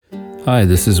Hi,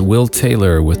 this is Will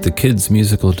Taylor with the Kids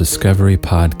Musical Discovery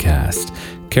Podcast.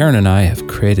 Karen and I have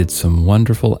created some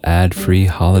wonderful ad-free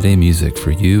holiday music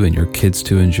for you and your kids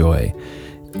to enjoy.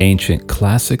 Ancient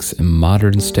classics and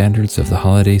modern standards of the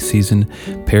holiday season,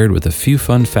 paired with a few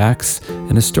fun facts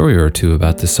and a story or two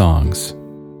about the songs.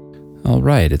 All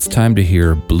right, it's time to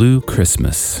hear Blue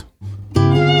Christmas.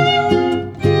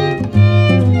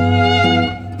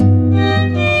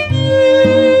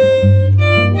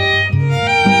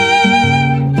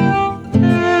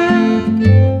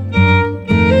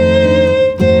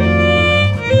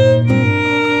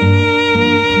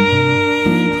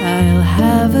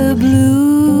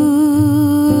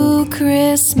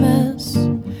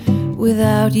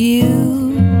 Without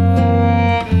you,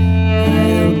 I'll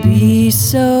be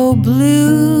so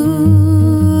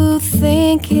blue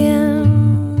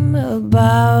thinking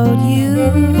about you.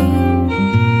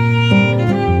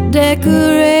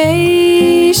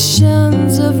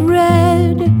 Decorations of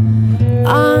red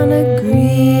on a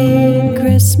green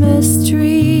Christmas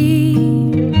tree.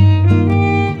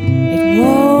 It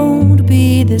won't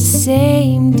be the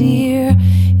same, dear,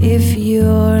 if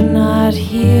you're not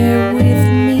here with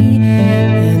me.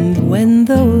 And when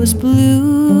those blue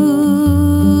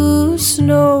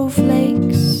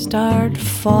snowflakes start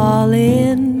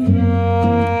falling,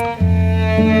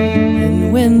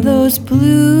 and when those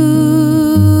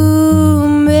blue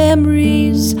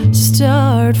memories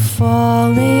start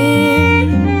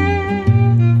falling,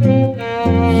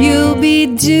 you'll be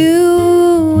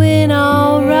doing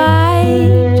all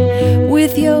right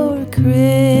with your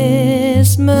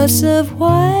Christmas of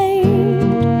white,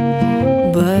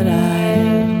 but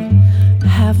I'll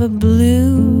have a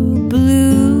blue,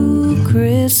 blue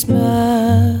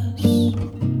Christmas.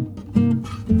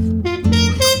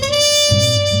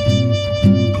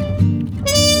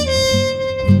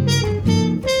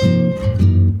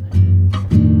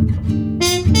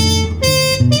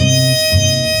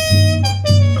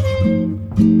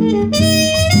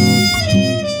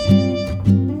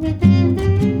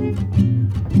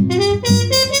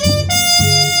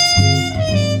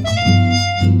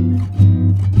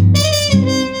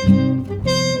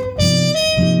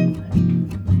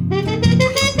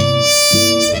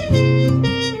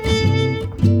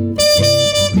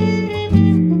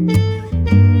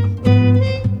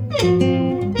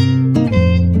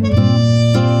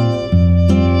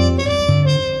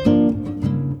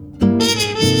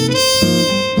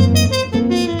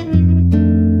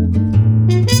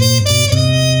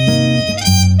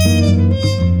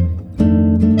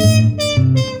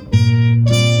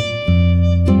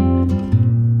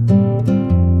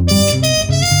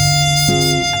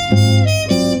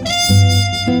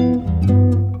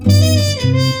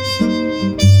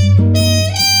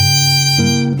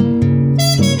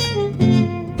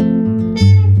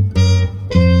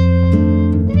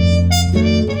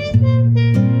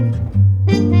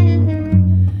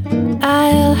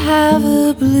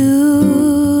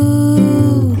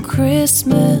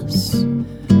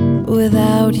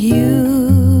 Without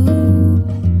you,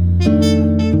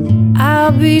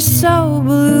 I'll be so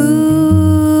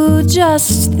blue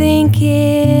just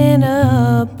thinking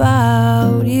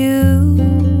about you.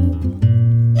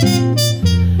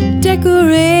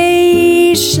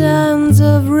 Decorations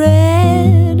of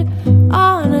red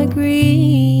on a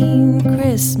green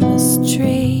Christmas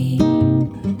tree.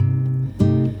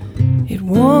 It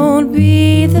won't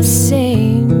be the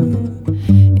same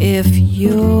if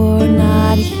you're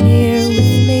not here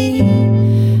with me.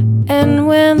 And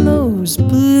when those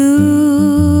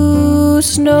blue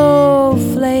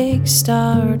snowflakes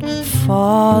start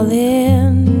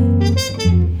falling,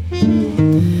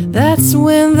 that's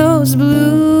when those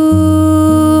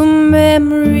blue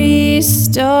memories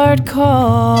start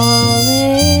calling.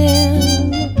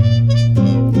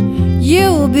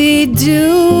 You'll be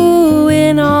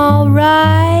doing all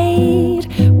right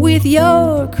with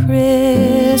your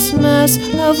Christmas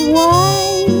of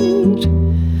white,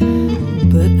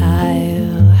 but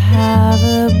I'll have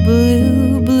a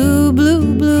blue, blue,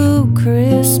 blue, blue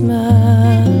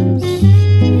Christmas.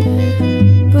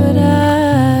 But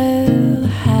I'll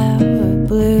have a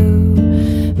blue,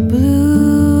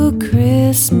 blue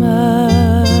Christmas.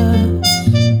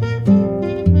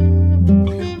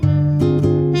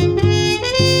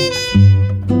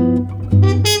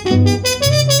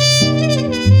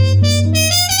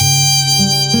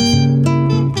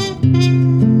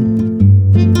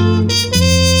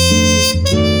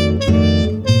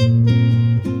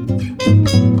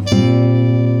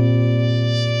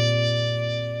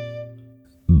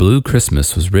 Blue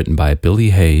Christmas was written by Billy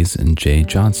Hayes and Jay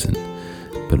Johnson,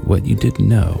 but what you didn't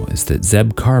know is that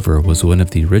Zeb Carver was one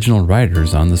of the original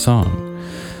writers on the song.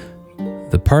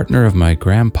 The partner of my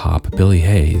grandpop, Billy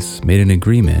Hayes, made an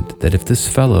agreement that if this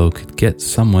fellow could get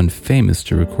someone famous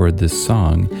to record this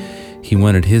song, he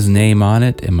wanted his name on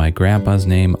it and my grandpa's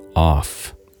name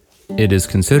off. It is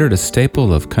considered a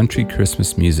staple of country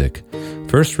Christmas music,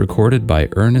 first recorded by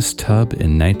Ernest Tubb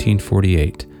in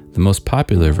 1948. The most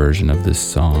popular version of this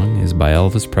song is by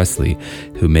Elvis Presley,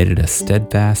 who made it a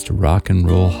steadfast rock and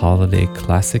roll holiday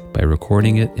classic by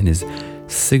recording it in his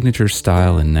signature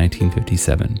style in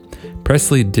 1957.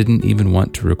 Presley didn't even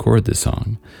want to record the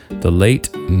song. The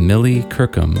late Millie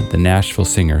Kirkham, the Nashville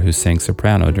singer who sang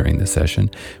soprano during the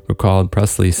session, recalled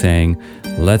Presley saying,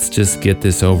 "Let's just get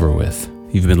this over with."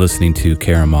 You've been listening to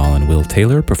Kara Mall and Will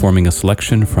Taylor performing a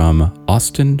selection from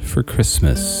Austin for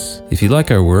Christmas. If you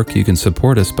like our work, you can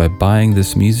support us by buying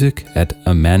this music at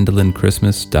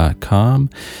amandolinchristmas.com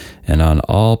and on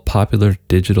all popular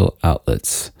digital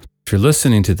outlets. If you're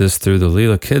listening to this through the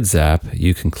Leela Kids app,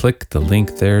 you can click the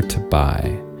link there to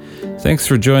buy. Thanks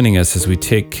for joining us as we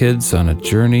take kids on a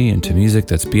journey into music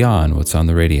that's beyond what's on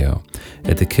the radio.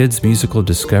 At the Kids Musical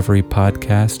Discovery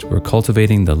Podcast, we're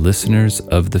cultivating the listeners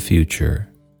of the future.